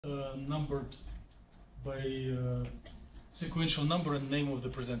numbered by sequential number and name of the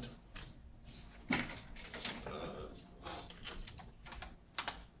presenter.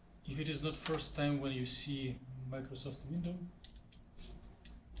 If it is not first time when you see Microsoft window,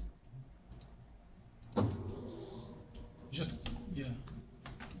 just, yeah.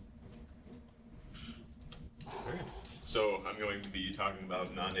 All right. So I'm going to be talking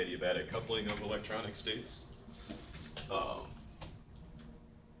about non-adiabatic coupling of electronic states.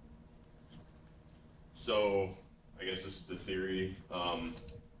 So I guess this is the theory.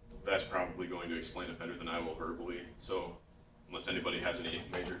 That's probably going to explain it better than I will verbally. So unless anybody has any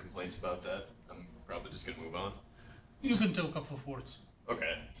major complaints about that, I'm probably just going to move on. You can tell a couple of words.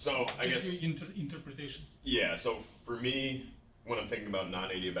 Okay, so I guess... interpretation. Yeah, so for me, when I'm thinking about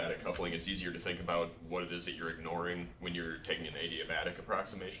non-adiabatic coupling, it's easier to think about what it is that you're ignoring when you're taking an adiabatic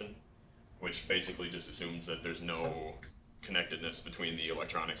approximation, which basically just assumes that there's no connectedness between the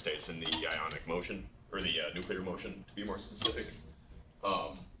electronic states and the ionic motion, or the nuclear motion, to be more specific.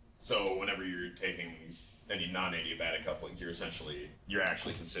 So whenever you're taking any non-adiabatic couplings, you're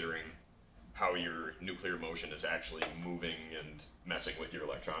actually considering how your nuclear motion is actually moving and messing with your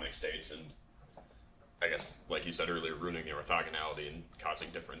electronic states, and I guess, like you said earlier, ruining the orthogonality and causing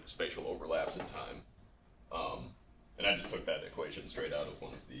different spatial overlaps in time. And I just took that equation straight out of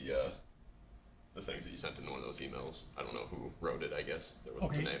one of the things that you sent in one of those emails. I don't know who wrote it, I guess. There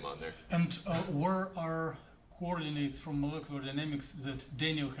wasn't a name on there. And where are coordinates from molecular dynamics that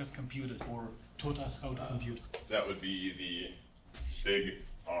Daniel has computed or taught us how to compute? That would be the big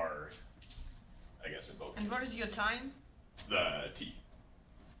R, I guess, in both. And where is your time? The T.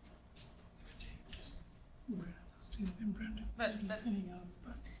 But anything else,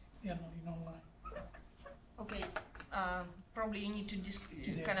 but they are not in online. okay, probably you need to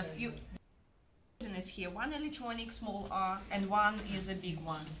kind of coordinates here. One electronic small r and one is a big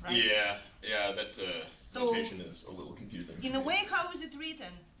one, right? Yeah, that notation is a little confusing. In a way, how is it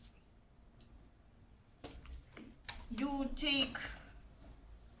written? You take.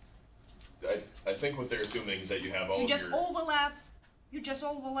 I think what they're assuming is that you have all You of just your... overlap. You just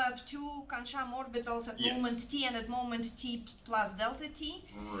overlap two Kansham orbitals at moment t and at moment t plus delta t.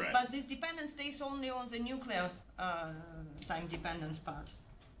 Right. But this dependence stays only on the nuclear time dependence part.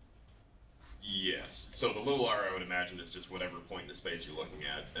 Yes. So the little r, I would imagine, is just whatever point in the space you're looking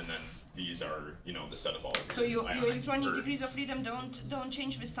at, and then these are, the set of all of So your electronic degrees of freedom don't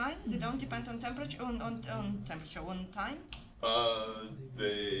change with time. They don't depend on temperature on time.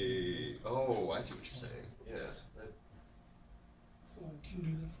 They. Oh, I see what you're saying. Yeah. So I can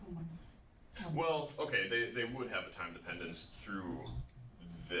do that for myself. Well, okay, they would have a time dependence through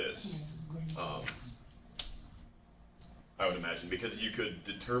this. I would imagine, because you could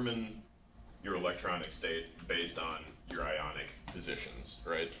determine your electronic state based on your ionic positions,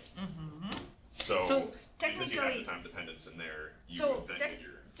 right? Mm-hmm. So technically, because you have the time dependence in there, you would think that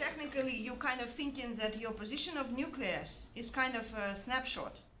you're... Technically, you're kind of thinking that your position of nucleus is kind of a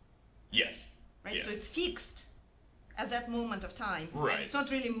snapshot. Yes. Right? Yeah. So it's fixed at that moment of time. Right. And it's not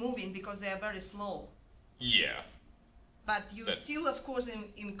really moving because they are very slow. Yeah. But you're still, of course,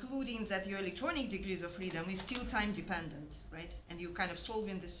 including that your electronic degrees of freedom is still time dependent, right? And you're kind of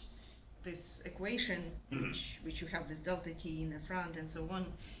solving this equation, which you have this delta t in the front and so on,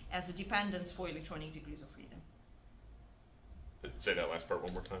 as a dependence for electronic degrees of freedom. Say that last part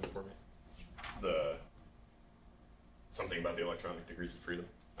one more time for me. Something about the electronic degrees of freedom.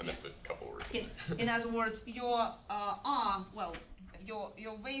 I missed a couple of words. In other words, your r, well,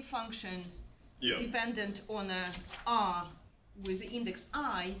 your wave function dependent on a r with the index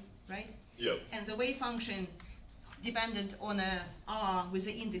I, right? Yep. And the wave function dependent on a r with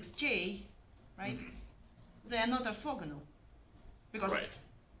the index j, right? They are not orthogonal. Because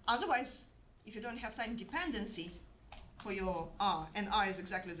otherwise, if you don't have time dependency for your r, and r is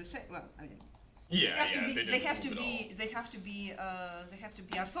exactly the same, well, I mean, they have to be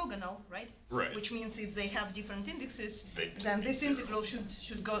orthogonal, right? Right. Which means if they have different indexes, then this integral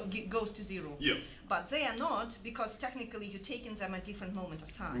should goes to zero. Yep. But they are not, because technically you're taking them at different moment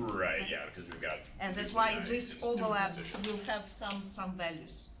of time. Right. Yeah, because we've got. And that's why this overlap will have some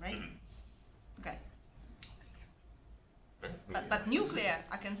values, right? Okay. But nuclear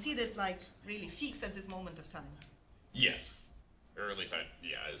are considered like really fixed at this moment of time. Yes. Or at least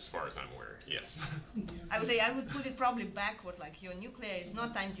as far as I'm aware, yes. I would say I would put it probably backward, like your nuclear is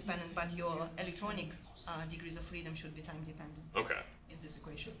not time dependent, but your electronic degrees of freedom should be time dependent. Okay. In this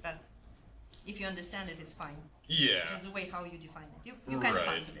equation. But if you understand it, it's fine. Yeah. Just the way how you define it. You kind of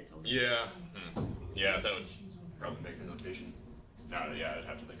answered it already. Yeah. Yeah, that would probably make the notation. Yeah, I'd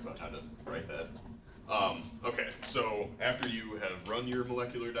have to think about how to write that. Okay, so after you have run your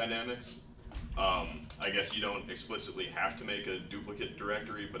molecular dynamics, I guess you don't explicitly have to make a duplicate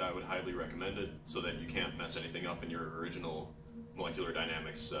directory, but I would highly recommend it so that you can't mess anything up in your original molecular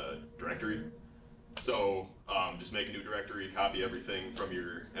dynamics directory. So just make a new directory, copy everything from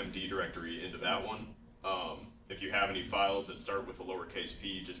your MD directory into that one. If you have any files that start with a lowercase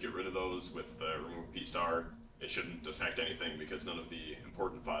p, just get rid of those with remove p star. It shouldn't affect anything because none of the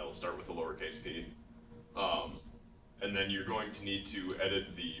important files start with a lowercase p. And then you're going to need to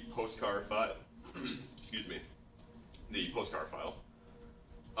edit the postcar file. Excuse me. The postcar file.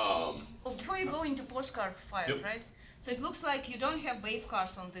 Before you go into postcard file, Yep. right? So it looks like you don't have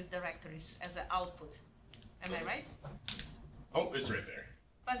wavecars on these directories as an output. Am I right? Oh, it's right there.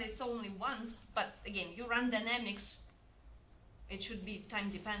 But it's only once. But again, you run dynamics. It should be time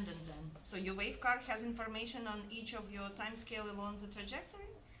dependent then. So your wavecar has information on each of your time scale along the trajectory?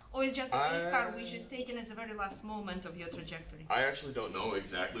 Or it's just a wavecar which is taken at the very last moment of your trajectory? I actually don't know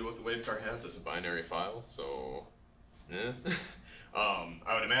exactly what the wavecar has. It's a binary file, so yeah.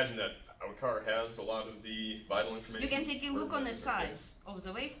 I would imagine that our car has a lot of the vital information. You can take a look on the size of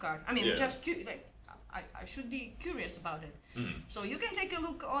the wavecar. I mean, Yeah. just I should be curious about it. Mhm. So you can take a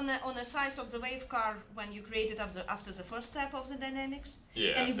look on the size of the wavecar when you create it after the first step of the dynamics.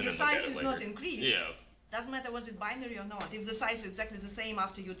 Yeah, And if then the look at size it is not later. increased, Yeah. doesn't matter was it binary or not. If the size is exactly the same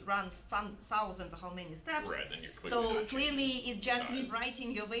after you'd run thousand or how many steps, Right, then you're clearly so not changing clearly it's just size.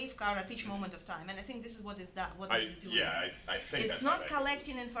 rewriting your wavecar at each moment of time. And I think this is what is that. What is it doing? I think It's that's how not that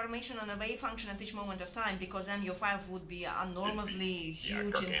collecting information on a wave function at each moment of time because then your file would be enormously yeah, huge in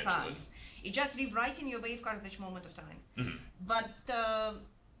gargantuan. size. It's just rewriting your wave card at each moment of time. Mhm.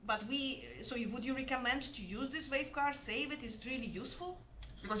 But would you recommend to use this wave card, save it? Is it really useful?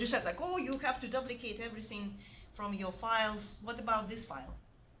 Because you said like, oh, you have to duplicate everything from your files. What about this file?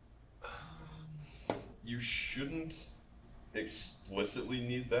 You shouldn't explicitly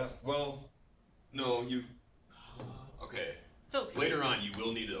need that. Well, no, you. Okay. So Later on, you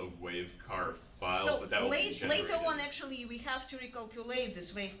will need a wavecar file, so but that will be later generated. on, actually, we have to recalculate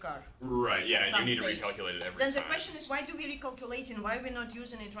this wave card. Right. Yeah, at and you some need stage. to recalculate it every Then time. the question is, why do we recalculate and why we're not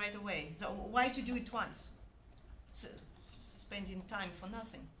using it right away? So why to do it twice? So, spending time for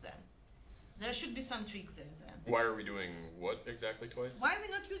nothing then. There should be some tricks there then. Why are we doing what exactly twice? Why are we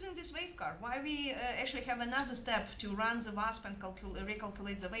not using this wave card? Why we actually have another step to run the WASP and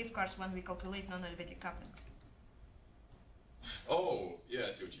recalculate the wave cards when we calculate non-adiabatic couplings? Oh, yeah,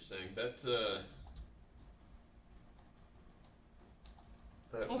 I see what you're saying. That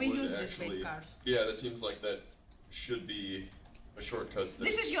Or we would use these actually, wave cards. Yeah, that seems like that should be a shortcut.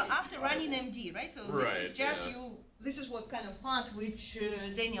 This is your after running viable. MD, right? So Right, this is just yeah. you. This is what kind of part which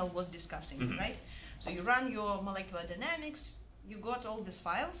Daniel was discussing, Mhm. right? So you run your molecular dynamics. You got all these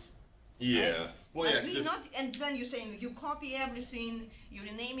files. Yeah. Right? Well, yeah. And 'cause we if- not, and then you're saying you copy everything. You're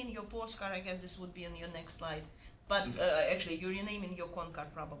renaming your postcard. I guess this would be on your next slide. But actually, you're renaming your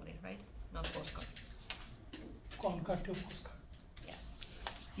concard probably, right? Not postcard. Concard to postcard. Yeah.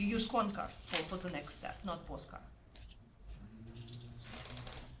 You use concard for the next step, not postcard.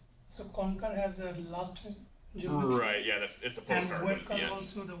 So Concard has a last geometry. Right. Yeah. It's a And postcard. but wavecard yeah.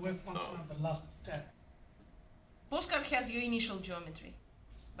 also the wave function Oh. of the last step. Postcard has your initial geometry,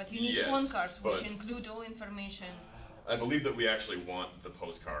 but you need Yes, concards which but- include all information. I believe that we actually want the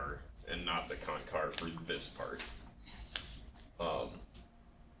postcard and not the concard for this part.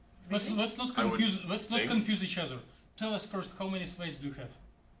 Let's not I would confuse think- confuse each other. Tell us first how many slides do you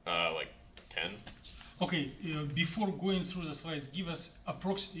have? Like 10. Okay, before going through the slides, give us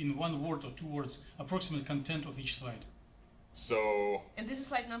in one word or two words approximate content of each slide. So And this is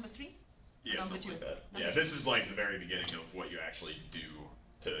slide number 3? yeah, Number something 2. like that. Number Yeah, 2. this is like the very beginning of what you actually do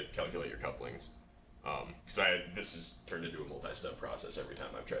to calculate your couplings. Because this has turned into a multi-step process every time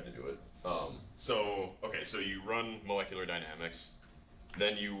I've tried to do it. So you run molecular dynamics,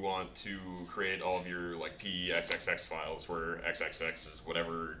 then you want to create all of your like PXXX files where XXX is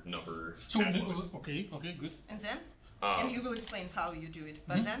whatever number. So added with. okay, good. And then? Um, And you will explain how you do it.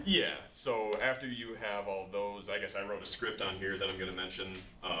 But then? Yeah, so after you have all those, I guess I wrote a script on here that I'm going to mention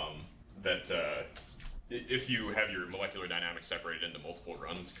that if you have your molecular dynamics separated into multiple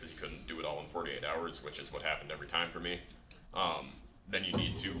runs, because you couldn't do it all in 48 hours, which is what happened every time for me, then you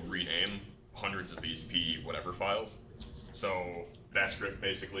need to rename hundreds of these P whatever files. So that script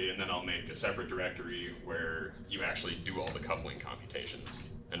basically, and then I'll make a separate directory where you actually do all the coupling computations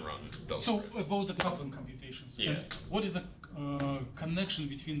and run those So scripts. about the coupling computations. Yeah. What is the connection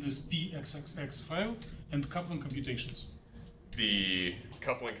between this PXXX file and coupling computations? the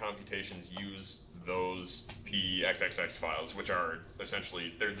coupling computations use those PXXX files, which are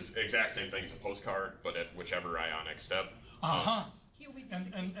essentially, they're the exact same thing as a postcard, but at whichever ionic step. Here we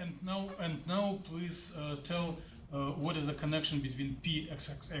And now please tell what is the connection between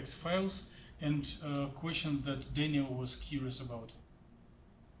PXXX files and question that Daniel was curious about.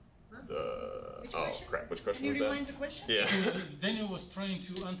 Which Oh question? crap, which question Can you was that? rewind the question? Yeah. Daniel was trying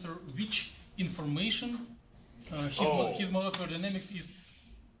to answer which information his molecular dynamics is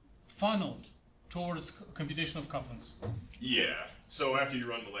funneled towards computation of couplings. Yeah. So after you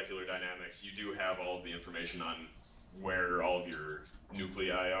run molecular dynamics, you do have all of the information on where all of your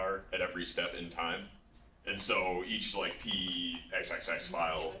nuclei are at every step in time. And so each like PXXX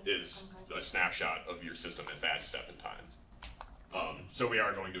file is a snapshot of your system at that step in time. So we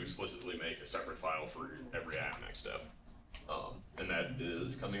are going to explicitly make a separate file for every ionic step. And that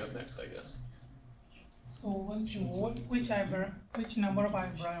is coming up next, I guess. So which number of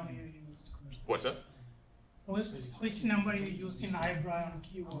iBryon you used? What's that? Which number you used in iBryon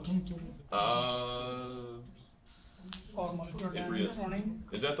keyword for molecular dynamics running?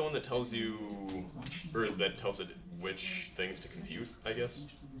 Is that the one that tells you, or that tells it which things to compute, I guess?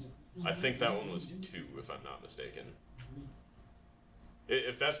 I think that one was 2, if I'm not mistaken.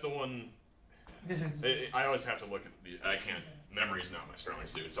 If that's the one, I always have to look at memory is not my strong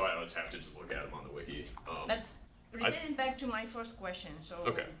suit, so I always have to just look at them on the wiki. But returning back to my first question,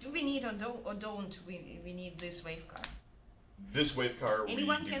 so do we need or don't we need this wavecar? This wavecar we do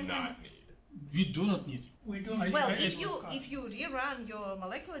Anyone not can need. We do not need. We do. Well, if you rerun your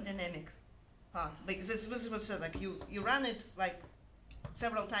molecular dynamic part, like this was like you run it like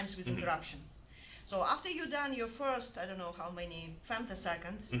several times with interruptions. So after you done your first, I don't know how many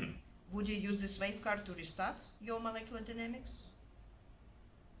femtosecond, would you use this wavecar to restart your molecular dynamics?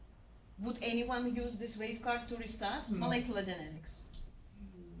 Would anyone use this wavecar to restart molecular dynamics?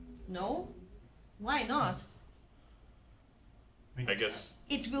 No? Why not? I guess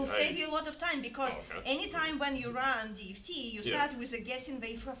It will save you a lot of time because anytime when you run DFT, you start with a guessing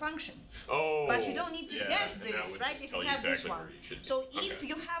wave function. But you don't need to guess this, right? If you have this one. So if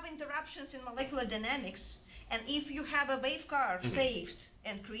you have interruptions in molecular dynamics, and if you have a wavecar saved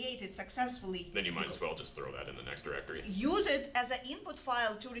and created successfully, then you might as well just throw that in the next directory. Use it as an input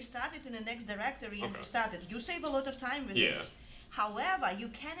file to restart it in the next directory and restart it. You save a lot of time with this. However, you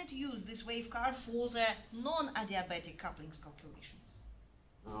cannot use this wavecar for the non-adiabatic couplings calculations.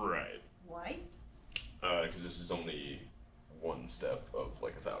 Right. Why? Because this is only one step of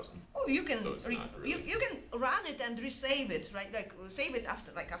like 1,000. Oh, you can So it's not really... you can run it and resave it, right? Like save it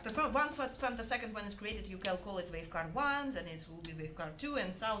after one femtosecond when it's created, you can call it wavecar 1, then it will be wavecar 2, and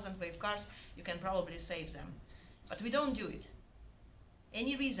 1,000 wavecars. You can probably save them, but we don't do it.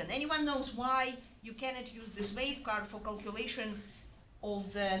 Any reason? Anyone knows why you cannot use this wavecar for calculation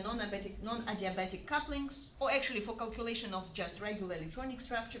of the non-adiabatic couplings, or actually for calculation of just regular electronic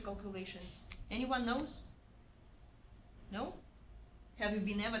structure calculations? Anyone knows? No? Have you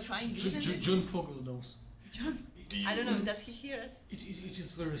been ever trying using this? John Fogel knows. John? I don't know, does he hear us? It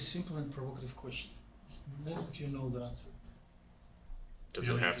is very simple and provocative question. Most of you know the answer. Does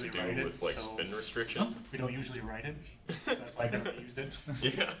it have to do with like spin restriction? We don't usually write it. That's why I never used it.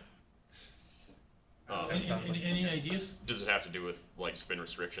 Yeah. Any ideas? Does it have to do with like spin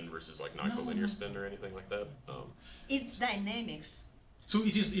restriction versus like non-collinear spin or anything like that? It's dynamics. So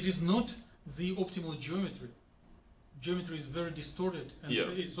it is not the optimal geometry. Geometry is very distorted, and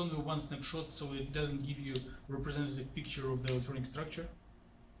it's only one snapshot, so it doesn't give you a representative picture of the electronic structure.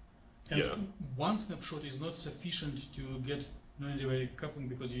 And one snapshot is not sufficient to get non-adiabatic coupling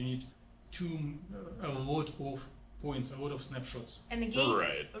because you need a lot of points, a lot of snapshots. And again,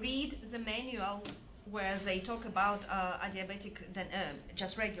 read the manual where they talk about adiabatic,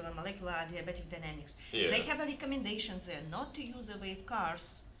 just regular molecular adiabatic dynamics. They have a recommendations there not to use the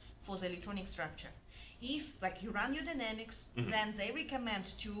wavecars for the electronic structure. If like you run your dynamics, then they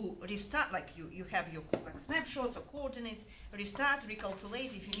recommend to restart, like you have your like snapshots or coordinates, restart,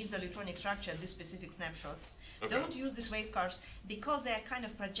 recalculate if you need the electronic structure, these specific snapshots. Don't use these wavecars because they are kind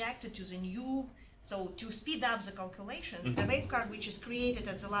of projected to the new, so to speed up the calculations, the wavecar which is created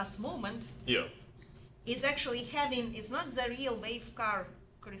at the last moment is actually having, it's not the real wavecar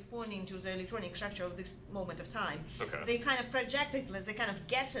corresponding to the electronic structure of this moment of time. They kind of project it, they kind of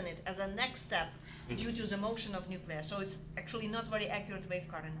guessing it as a next step due to the motion of nuclei. So it's actually not very accurate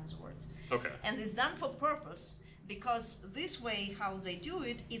wavecar in other words. And it's done for purpose because this way how they do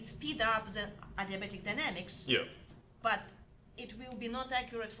it, it speed up the adiabatic dynamics. But it will be not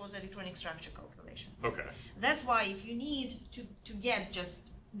accurate for the electronic structure calculations. That's why if you need to get just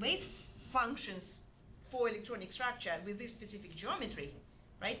wave functions for electronic structure with this specific geometry,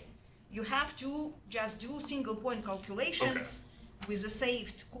 right? You have to just do single point calculations with the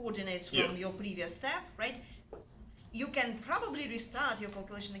saved coordinates from your previous step, right? You can probably restart your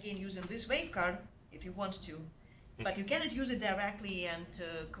calculation again using this wavecard if you want to, but you cannot use it directly and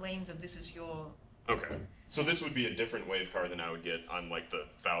claim that this is your... Okay. So this would be a different wavecard than I would get on like the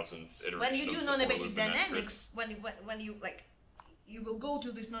 1000th iteration. When you do non-adiabatic dynamics, when you like, you will go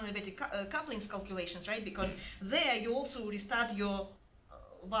to this non-adiabatic couplings calculations, right? Because there you also restart your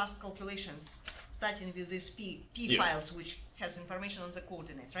VASP calculations, starting with these P files, which has information on the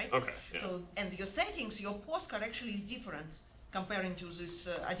coordinates, right? Okay. Yeah. So, and your settings, your postcard actually is different comparing to this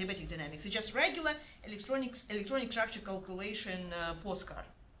adiabatic dynamics. It's just regular electronic structure calculation postcard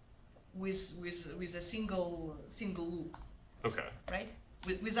with a single loop. Okay. Right?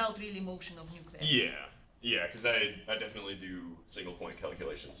 Without really motion of nuclei. Yeah, because I definitely do single point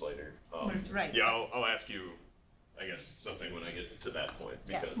calculations later. Right. Yeah, I'll ask you, I guess, something when I get to that point.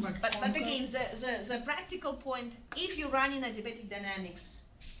 Because but again, the practical point, if you run in adiabatic dynamics,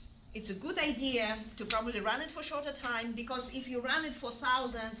 it's a good idea to probably run it for shorter time, because if you run it for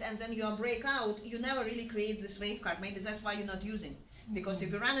thousands and then you break out, you never really create this wavecard. Maybe that's why you're not using. Because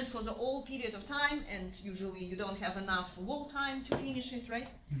if you run it for the whole period of time, and usually you don't have enough wall time to finish it, right?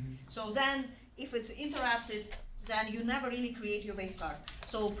 So then, if it's interrupted, then you never really create your wavecard.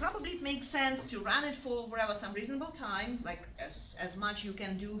 So probably it makes sense to run it for whatever some reasonable time, like as much you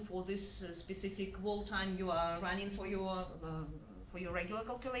can do for this specific wall time you are running for your regular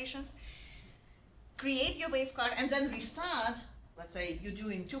calculations. Create your wavecard and then restart. Let's say you're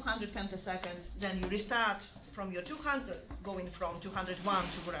doing 200 femtosecond, then you restart from your 200, going from 201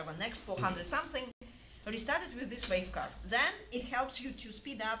 to whatever next 400 something. Restart it with this wavecard. Then it helps you to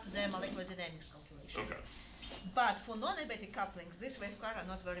speed up the molecular dynamics calculations. Okay. But for non-adiabatic couplings, this wavecard are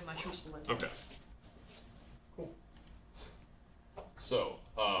not very much useful at all. Okay. Cool. So,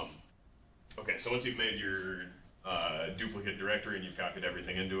 okay, so once you've made your duplicate directory and you've copied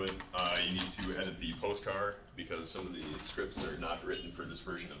everything into it, you need to edit the postcard because some of the scripts are not written for this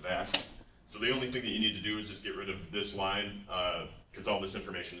version of VASP. So the only thing that you need to do is just get rid of this line, because all this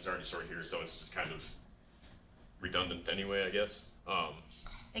information is already stored here, so it's just kind of redundant anyway, I guess.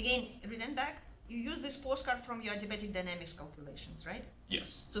 Again, return back. You use this postcard from your adiabatic dynamics calculations, right?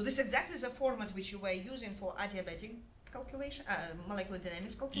 Yes. So this is exactly the format which you were using for adiabatic calculation, molecular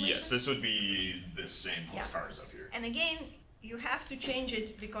dynamics calculations? Yes, this would be the same postcards up here. And again, you have to change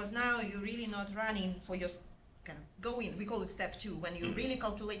it because now you're really not running for your kind of go in, we call it step 2, when you're really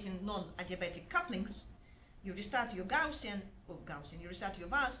calculating non-adiabatic couplings, you restart your Gaussian, you restart your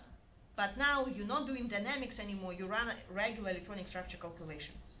VASP, but now you're not doing dynamics anymore, you run regular electronic structure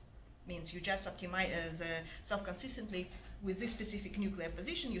calculations. Means you just optimize self-consistently with this specific nuclear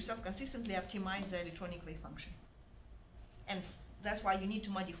position, you self-consistently optimize the electronic wave function. And that's why you need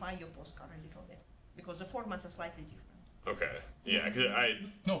to modify your postcard a little bit, because the formats are slightly different. Okay. Yeah, because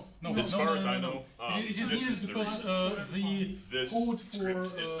as far as I know, it is needed because this code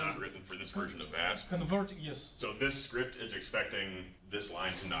script is not written for this version of VASP. Converting, yes. So this script is expecting this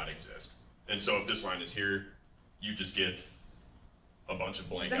line to not exist. And so if this line is here, you just get a bunch of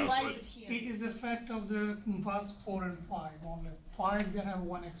blank then output. why is it here? It is effect of the VASP 4 and 5 only. 5 they have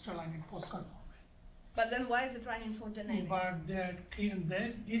one extra line in postcard format. But then why is it running for dynamics? But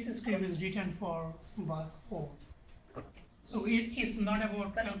this script is written for VASP 4. So it is not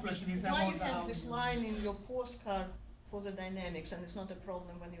about calculation, it's why about you have this line in your postcard for the dynamics, and it's not a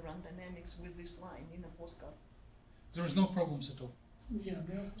problem when you run dynamics with this line in a postcard? There is no problems at all. Yeah,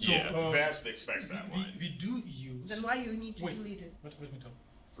 So, VASP expects that line. We do use... Then why you need to Wait. delete it? Let me talk.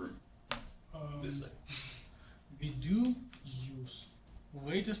 For this thing. We do use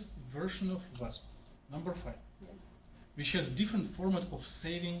latest version of VASP, number 5, Yes. which has different format of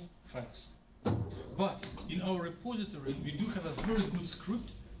saving files. But in our repository, we do have a very good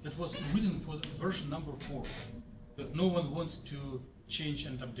script that was written for the version number 4 that no one wants to change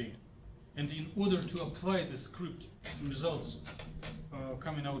and update. And in order to apply the script to results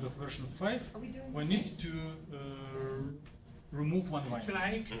coming out of version 5, one needs to remove one line. Should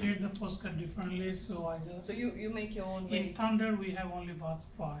I create the postcard differently? So I just So you make your own in way. Thunder we have only VASP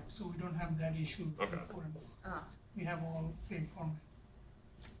 5, so we don't have that issue in Okay. 4 and 5. Ah, We have all same format.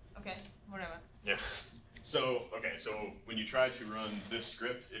 okay, whatever. Yeah. So, okay, so when you try to run this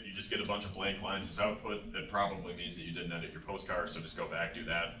script, if you just get a bunch of blank lines as output, it probably means that you didn't edit your postcard, so just go back, do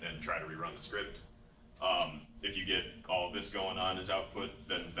that, and try to rerun the script. If you get all of this going on as output,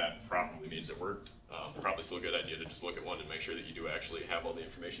 then that probably means it worked. Probably still a good idea to just look at one and make sure that you do actually have all the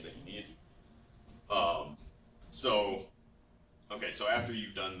information that you need. So after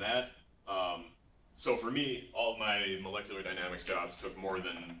you've done that, So for me, all of my molecular dynamics jobs took more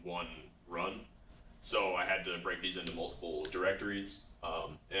than one run. So I had to break these into multiple directories.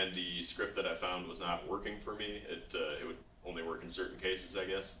 And the script that I found was not working for me. It would only work in certain cases, I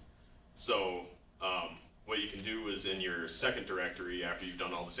guess. So what you can do is in your second directory, after you've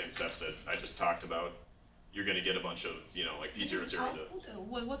done all the same steps that I just talked about, you're going to get a bunch of, you know, like P00 to...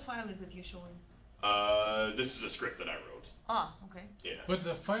 What file is it you're showing? This is a script that I wrote. Ah, okay. Yeah. But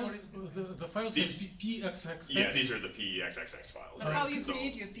the files, the files These- PXXX. Yeah, these are the PXXX files. But how you So,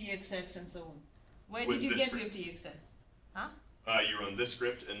 create your PXX and so on? Where With did you this get your script. PXX? Huh? you run this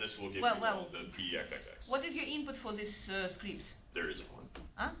script, and this will give Well, you well. the PXXX. What is your input for this script? There isn't one.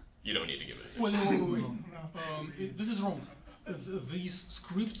 Huh? You don't need to give it. Wait. This is wrong. This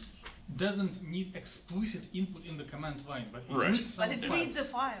script doesn't need explicit input in the command line, but it Right. reads some But it files. reads the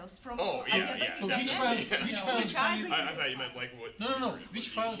files from. Oh, yeah, Adiabatic yeah. So That's which right. files? Yeah. Which Yeah. files? Which can files you- I thought you meant like what. No. Which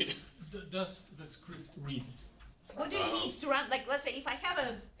files does the script read? What do you need to run? Like, let's say if I have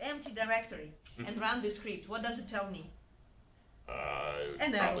an empty directory and run this script, what does it tell me?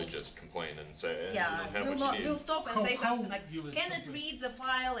 And Probably then- just complain and say, you Yeah, don't have we'll, what you need. we'll stop and How- say how something like, you will can it complain? read the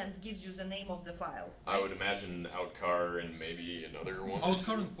file and gives you the name of the file? I would imagine outcar and maybe another one.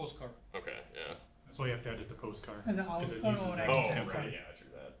 Outcar and postcar. Okay, yeah. That's why you have to edit the postcard. As an 'cause it outcar uses or that Oh, exdet right, card. yeah,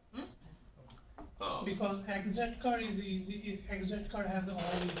 true that. Because exdet card is easy. Exdet card has all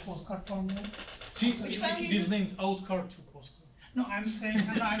the postcard formula. See, Which file you it is use? named outcar to postcar. No, I'm saying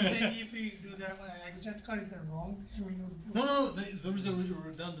if we do that exdet card, is that wrong? I mean, No. There is a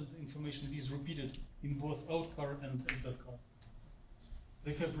redundant information. It is repeated in both outcar and exdat.car.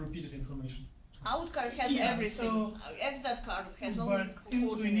 They have repeated information. Outcar has Yeah, everything. so- Exdat.car has only but since we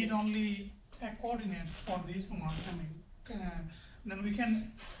need coordinates. only a coordinate for this one, I mean, then we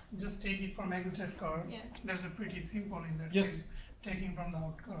can just take it from exdet card. Yeah. That's a pretty simple in that Yes. case, taking from the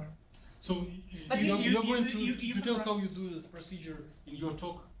out card. So But you're you- going you- to you tell pro- how you do this procedure in your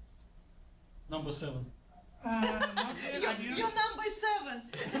talk number 7. Not yet, I didn't- You're number 7.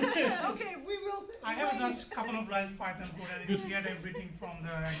 Okay, we will. I have wait. just a couple of lines Python code and it will get everything from the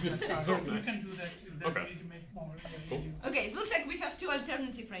exdet card. Very We nice. can do that too. That Okay. will make more Cool. easier. Okay, it looks like we have 2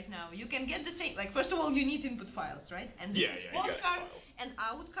 alternatives right now. You can get the same, like first of all, you need input files, right? And this Yeah, is yeah, you got postcard files. and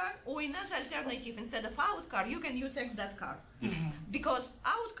outcar, or in as alternative, instead of outcar, you can use exdat.car. Because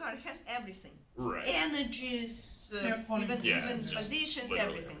outcar has everything. Right. Energies, Yeah, only- even, Yeah, even just positions,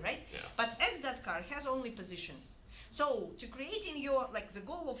 literally everything, right? Yeah. But exdat.car has only positions. So to create in your, like the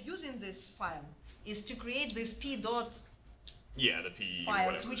goal of using this file is to create this p dot Yeah, the P files,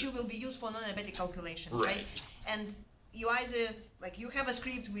 whatever. which you will be used for nonadiabatic calculations, Right. right? And you either, like you have a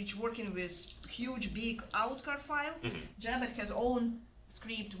script which working with huge big outcar file, Mm-hmm. Jabber has own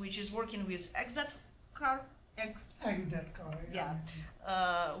script which is working with exdat.car, Exdet card. Yeah.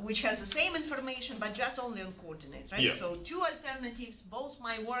 Which has the same information but just only on coordinates, right? Yeah. So 2 alternatives, both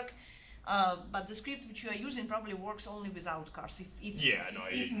might work, but the script which you are using probably works only with outcars. Yeah, no,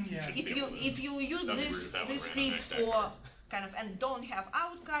 if, you Yeah. should if be you able to- if you use Nothing this weird with that this one, script random for exec kind of and don't have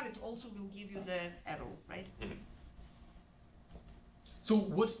outcar, it also will give you the error, right? So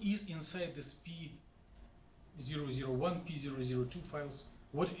what is inside this P001, P002 files?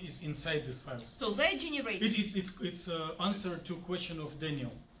 What is inside these files? So they generate. It's answer to question of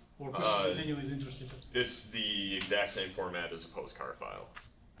Daniel, or question that Daniel is interested in. It's the exact same format as a postcard file.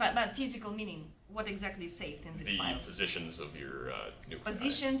 But physical meaning, what exactly is saved in these The files? positions of your nuclei.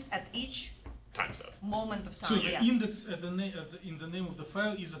 Positions at each Time step. moment of time. So your yeah. index at in the name of the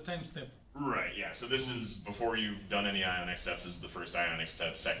file is a time step. Right, yeah. So this is before you've done any ionic steps. This is the first ionic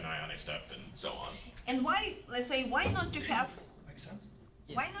step, second ionic step, and so on. And why, let's say, why not to have, Makes sense?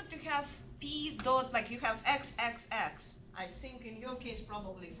 why not to have p dot, like you have xxx? I think in your case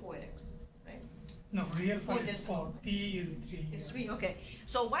probably 4x, right? No, real file Four is decimal. 4. P is 3. It's 3, okay.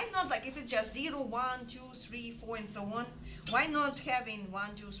 So why not, like if it's just 0, 1, 2, 3, 4, and so on, why not having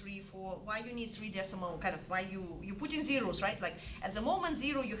 1, 2, 3, 4, why you need 3 decimal, kind of, why you put in zeros, right? Like at the moment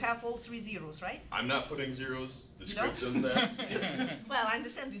 0, you have all 3 zeros, right? I'm not putting zeros. The You script don't? does that. Well, I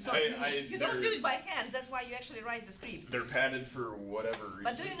understand, so you don't do they're- it by hand, that's why you actually write the script. They're padded for whatever reason.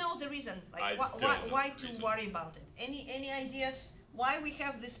 But do you know the reason? Like, I why, don't know why the to reason. worry about it? Any ideas? Why we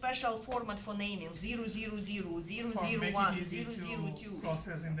have this special format for naming 000, 001, For make it easy 002? to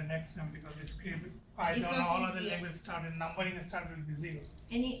process in the next one because the script It's Python not all other easy, yeah. languages started numbering started with 0.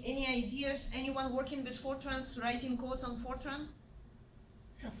 Any ideas? Anyone working with Fortran, writing codes on Fortran?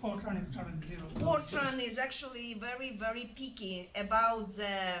 Yeah, Fortran is started with 0. Fortran is actually very picky about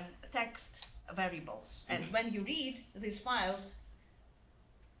the text variables. And when you read these files,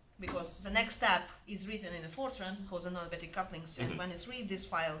 because the next step is written in a Fortran for the nonadiabatic couplings, and when it's read these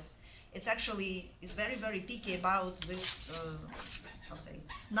files, it's actually is very, very picky about this,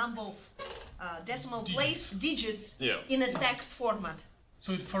 number of decimal place digits in a text format.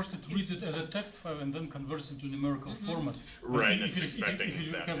 So it reads it as a text file and then converts into numerical format. Right, If it's expecting if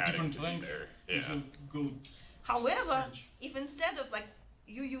you that have padding different to be lengths, there. it will go. However, strange. if instead of like,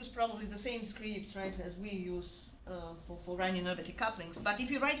 you use probably the same scripts, right, as we use for running Nonadiabatic couplings, but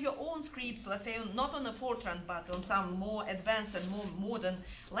if you write your own scripts, let's say not on a Fortran, but on some more advanced and more modern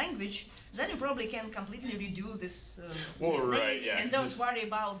language, then you probably can completely redo this, Well, this right, name yeah, and 'cause don't this- worry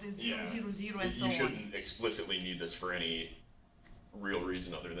about this 000 and so You on. shouldn't explicitly need this for any real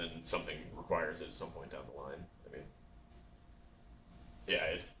reason other than something requires it at some point down the line. I mean,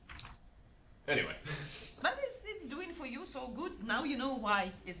 yeah. Anyway. But it's doing for you so good. Now you know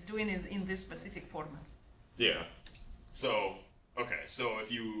why it's doing it in this specific format. Yeah. So, okay, so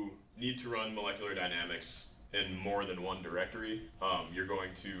if you need to run molecular dynamics in more than one directory, you're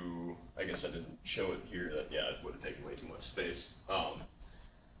going to, I guess I didn't show it here, it would have taken way too much space.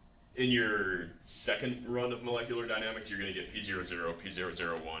 In your second run of molecular dynamics, you're going to get P00,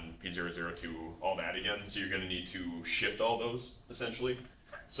 P001, P002, all that again, so you're going to need to shift all those, essentially.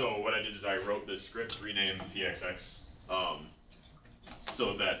 So what I did is I wrote this script, rename PXX,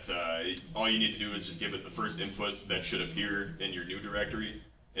 so that all you need to do is just give it the first input that should appear in your new directory,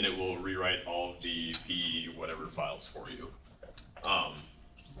 and it will rewrite all of the P whatever files for you.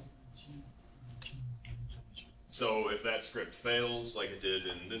 So if that script fails, like it did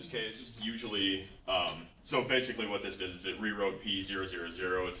in this case, usually, so basically what this did is it rewrote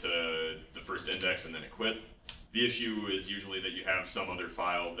P000 to the first index and then it quit. The issue is usually that you have some other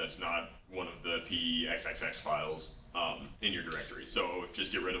file that's not one of the PXXX files in your directory. So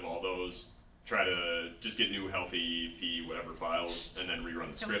just get rid of all those, try to just get new healthy P whatever files, and then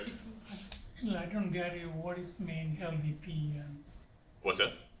rerun the script. I don't get you. What is mean healthy P? What's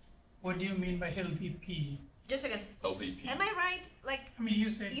that? What do you mean by healthy P? Just a second. Healthy P. Am I right? Like, I mean, you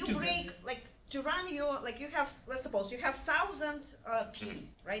said you break, like, to run your, like, you have, let's suppose you have 1,000 P,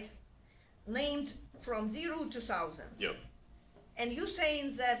 right? Named from 0 to 1,000. Yep. And you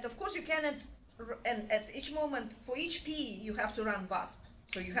saying that, of course, you cannot, and at each moment, for each P, you have to run VASP.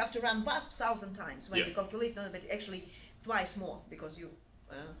 So you have to run VASP 1,000 times when you calculate, no, but actually twice more, because you,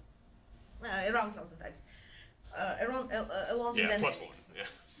 around 1,000 times. Along the Plus dynamics. 1, yeah.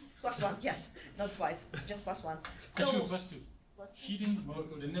 Plus 1, yes, not twice, just plus 1. Actually, So, plus 2. plus 2. Heating,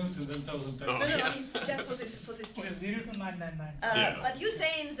 molecular dynamics, and then 1,000 times. Oh, No, yeah. I mean, just for this Okay, case. 0 to 999. But you're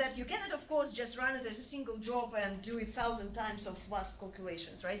saying that you cannot, of course, just run it as a single job and do it 1,000 times of VASP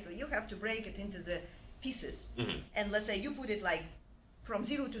calculations, right? So you have to break it into the pieces. And let's say you put it like from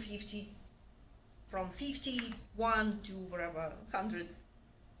 0 to 50, from 51 to whatever, 100,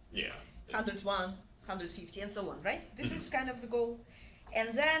 Yeah. 101, 150, and so on, right? This is kind of the goal. And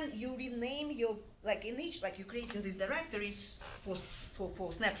then you rename your, like in each, like you're creating these directories for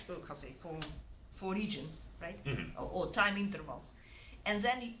snapshot, for regions, right? Or time intervals. And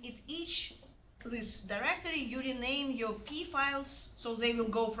then if each this directory, you rename your P files so they will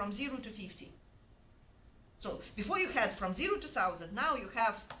go from 0 to 50. So before you had from 0 to 1,000, now you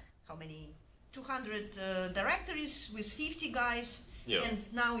have how many? 200 directories with 50 guys. Yeah. And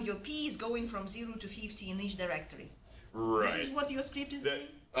now your P is going from 0 to 50 in each directory. Right. This is what your script is doing?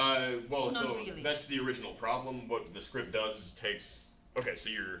 Well, Not so really. that's the original problem. What the script does is takes, okay, so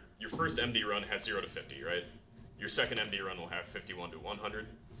your first MD run has 0 to 50, right? Your second MD run will have 51 to 100.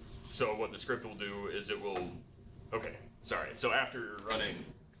 So what the script will do is it will, okay, sorry. So after running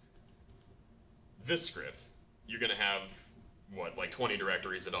this script, you're gonna have, what, like 20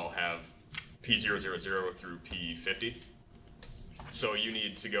 directories that all have P000 through P50. So you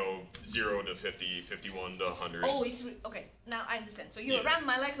need to go 0 to 50, 51 to 100. Oh, okay. Now I understand. So you run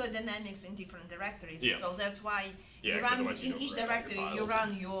molecular dynamics in different directories. Yeah. So that's why Yeah, you 'cause run otherwise you in each overwrite all your directory. You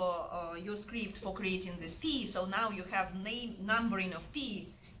files. run your script for creating this P. So now you have numbering of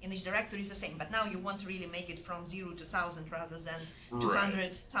P in each directory is the same. But now you want to really make it from 0 to 1,000 rather than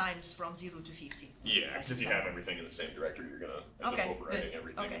 200 times from 0 to 50. Yeah, because if you have everything in the same directory, you're gonna end Okay, up overwriting good.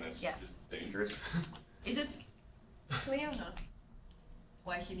 everything, Okay, and that's yeah. just dangerous. Is it clear or not?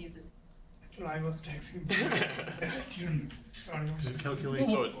 Why he needs it? Actually, I was texting. Sorry. Because it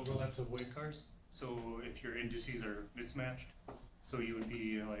calculates So it- overlaps of wave cars. So if your indices are mismatched, so you would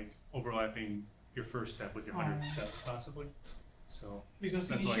be like overlapping your first step with your 100th step possibly. So Because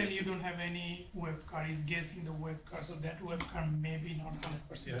that's why- initially you don't have any web card, it's guessing the web card, so that web card may be not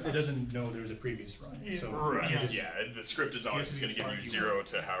 100%. yeah, it doesn't know there's a previous run. Yeah. So Right. you Yes. Yeah, and the script is always Yes, just going to give you it's 0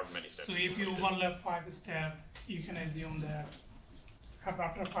 to however many steps. So if you overlap 5 step, you can assume that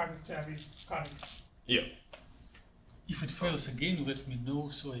after 5 step is correct. Yeah. If it fails again, let me know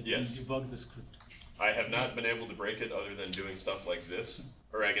so I can debug the script. I have not been able to break it other than doing stuff like this.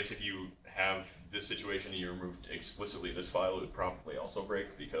 Or I guess if you have this situation and you removed explicitly this file, it would probably also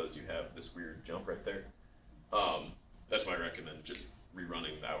break because you have this weird jump right there. That's why I recommend just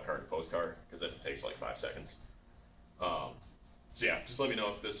rerunning the outcar and postcar because that takes like 5 seconds. So yeah, just let me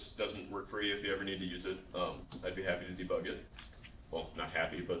know if this doesn't work for you, if you ever need to use it. I'd be happy to debug it. Well, not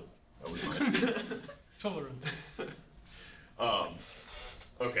happy, but I wouldn't mind. Tolerant.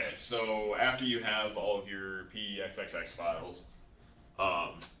 Okay, so after you have all of your PXXX files,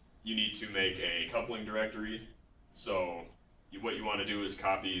 you need to make a coupling directory. So what you want to do is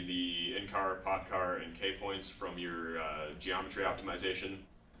copy the in-car, pot-car, and K-points from your geometry optimization.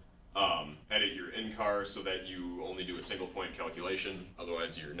 Edit your in-car so that you only do a single point calculation,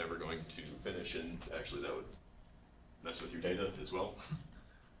 otherwise you're never going to finish, and actually that would mess with your data as well.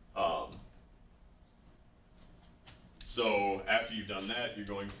 So after you've done that, you're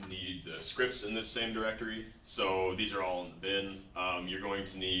going to need the scripts in this same directory. So these are all in the bin. You're going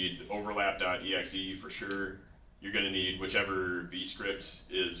to need overlap.exe for sure. You're going to need whichever B script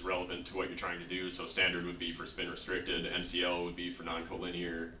is relevant to what you're trying to do. So standard would be for spin restricted, NCL would be for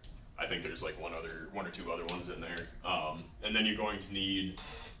non-collinear. I think there's like one or two other ones in there. And then you're going to need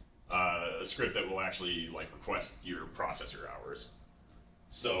a script that will actually like request your processor hours.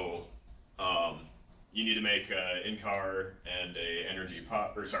 So you need to make in-car and a energy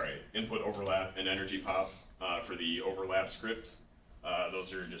pop, or sorry, input overlap and energy pop for the overlap script.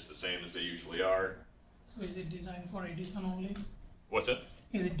 Those are just the same as they usually are. So is it designed for Edison only? What's that?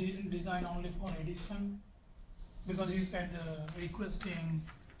 Is it designed only for Edison? Because you said the requesting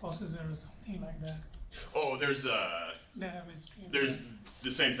processor or something like that. Oh, there's there's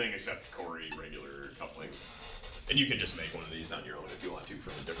the same thing except Cori regular coupling, and you can just make one of these on your own if you want to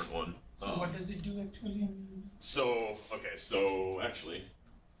from a different one. So what does it do actually? So okay, so actually,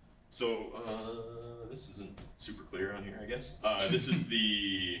 this isn't super clear on here, I guess. This is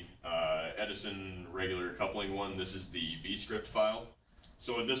the Edison regular coupling one. This is the B script file.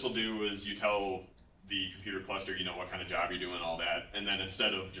 So what this will do is you tell the computer cluster, you know, what kind of job you're doing, all that, and then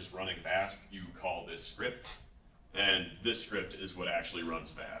instead of just running VASP, you call this script, and this script is what actually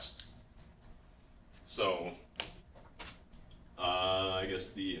runs VASP. So I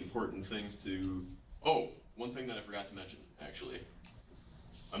guess the important things to, oh, one thing that I forgot to mention, actually.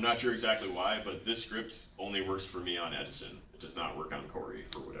 I'm not sure exactly why, but this script only works for me on Edison. It does not work on Cori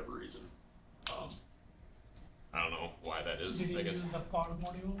for whatever reason. I don't know why that is. Did you I guess. use the pod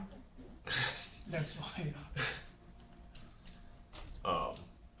module? That's why.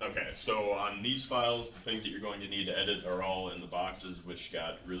 Okay, so on these files, the things that you're going to need to edit are all in the boxes, which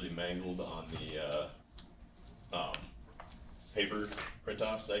got really mangled on the paper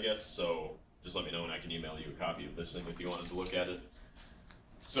print-offs, I guess. So just let me know and I can email you a copy of this thing if you wanted to look at it.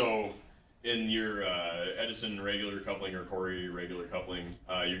 So in your Edison regular coupling or Cori regular coupling,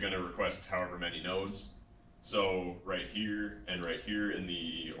 you're going to request however many nodes. So right here and right here in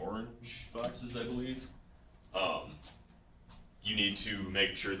the orange boxes, I believe, you need to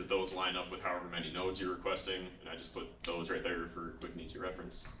make sure that those line up with however many nodes you're requesting, and I just put those right there for quick and easy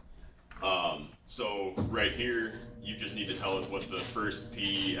reference. So right here, you just need to tell it what the first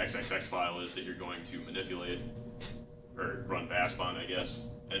PXXX file is that you're going to manipulate, or run VASP on, I guess.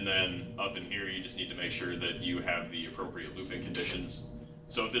 And then up in here, you just need to make sure that you have the appropriate looping conditions.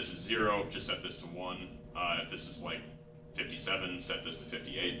 So if this is 0, just set this to 1. If this is like 57, set this to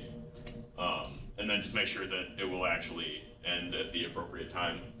 58. And then just make sure that it will actually end at the appropriate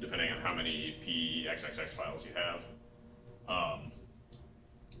time, depending on how many PXXX files you have.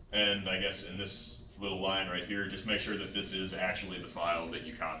 And I guess in this little line right here, just make sure that this is actually the file that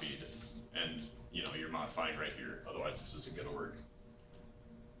you copied, and you know, you're modifying right here, otherwise this isn't gonna work.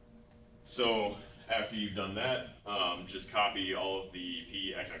 So after you've done that, just copy all of the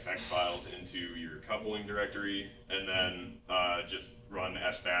PXXX files into your coupling directory, and then just run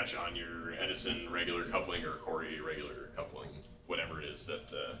sbatch on your Edison regular coupling or Cori regular coupling, whatever it is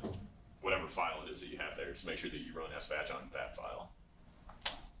that, whatever file it is that you have there. Just make sure that you run sbatch on that file.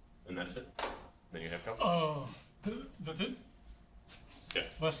 And that's it. Then you have coupling. That's it? Yeah.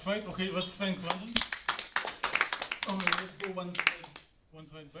 Last slide? Okay, let's thank Landon. Let's go one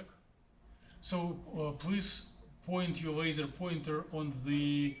slide back. So please point your laser pointer on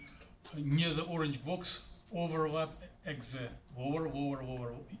the near the orange box, overlap exe, lower,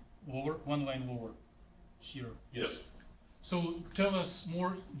 one line lower, here, yes. Yep. So tell us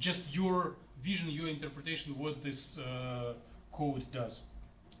more, just your vision, your interpretation, what this code does.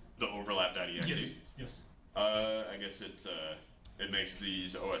 The overlap.exe? Yes, yes. I guess it it makes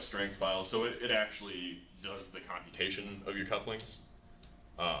these OS strength files, so it actually does the computation of your couplings.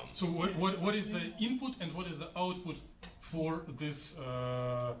 So what is the input and what is the output for this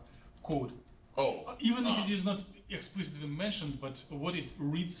code? Even if it is not explicitly mentioned, but what it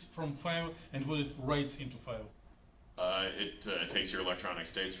reads from file and what it writes into file. It takes your electronic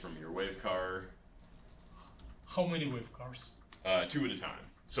states from your wave car. How many wave cars? 2 at a time.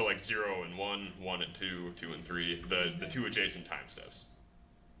 So like 0 and 1, 1 and 2, 2 and 3, the 2 adjacent time steps.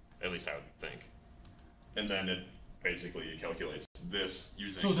 At least I would think. And then it basically calculates this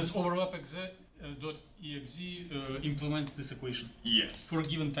using... So this overlap .exe implements this equation? Yes. For a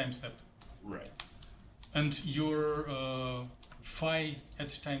given time step? Right. And your phi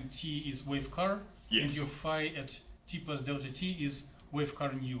at time t is wave car? Yes. And your phi at t plus delta t is wave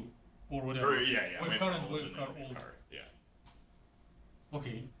car new? Or whatever? Wave car and wave car old. Yeah.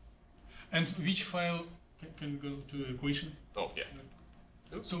 Okay. And which file can go to the equation? Oh, yeah.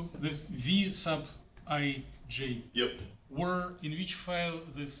 So this v sub I j. Yep. In which file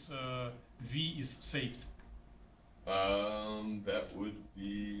this v is saved? That would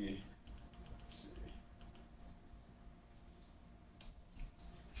be... Let's see.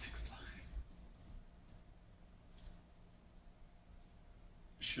 Next line.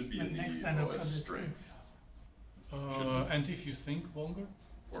 Should be The in next the line of OS the strength. And if you think longer?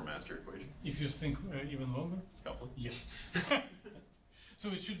 Or master equation. If you think even longer? Coupling. Yes. So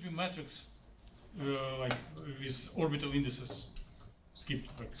it should be matrix like with orbital indices skipped,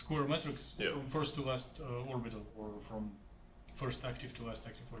 like square matrix from first to last orbital, or from first active to last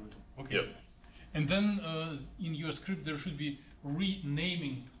active orbital. Okay. Yep. And then in your script there should be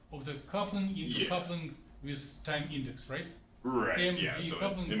renaming of the coupling into coupling with time index, right? Right. MV So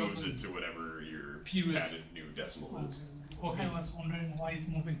coupling, it moves coupling, it to whatever your period. added new decimal is. Okay. I was wondering why is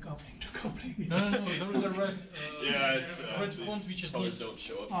moving coupling to coupling. No, there is a red, It's red these font which is colors not. don't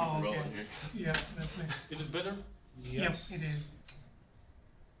show up Oh, super well okay. in here. Yeah, that's right. Is it better? Yes, it is.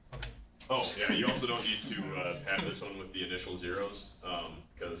 Oh, yeah, you also don't need to have this one with the initial zeros,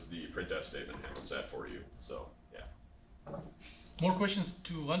 because the printf statement handles that for you, so, yeah. More questions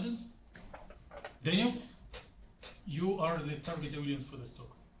to London? Daniel? You are the target audience for this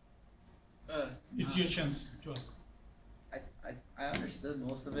talk. It's your chance to ask. I understood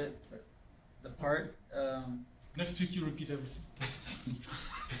most of it, but the part, Next week you repeat everything.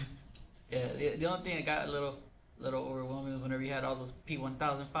 yeah, the only thing that got a little overwhelming was whenever you had all those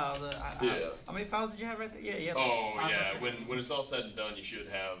P1000 files. How many files did you have right there? Yeah. Oh, yeah, when it's all said and done, you should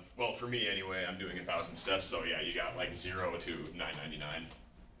have, well, for me anyway, I'm doing 1,000 steps, so yeah, you got like 0 to 999.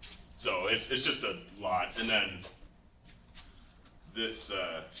 So it's just a lot, and then this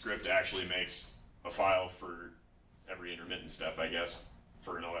script actually makes a file for every intermittent step, I guess,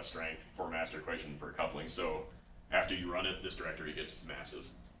 for an OS strength, for master equation, for coupling. So after you run it, this directory gets massive,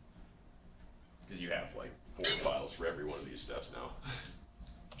 because you have like 4 files for every one of these steps now.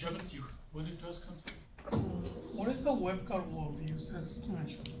 Janet, you wanted to ask something? What is the webcar world you just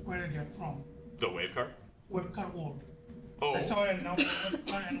mentioned? Where did you get from? The wave car? Webcar world. Oh. I saw it now.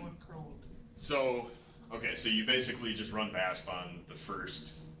 Webcar and webcar world. So, okay, so you basically just run VASP on the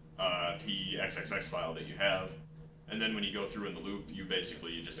first PXXX file that you have, and then when you go through in the loop, you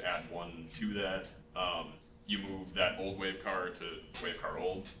just add 1 to that. You move that old wavecar to wavecar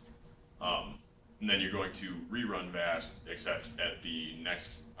old, and then you're going to rerun VASP, except at the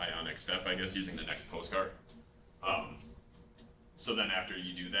next ionic step, I guess, using the next postcard. So then after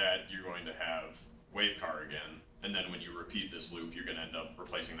you do that, you're going to have wavecar again, and then when you repeat this loop, you're going to end up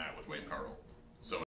replacing that with wavecar old.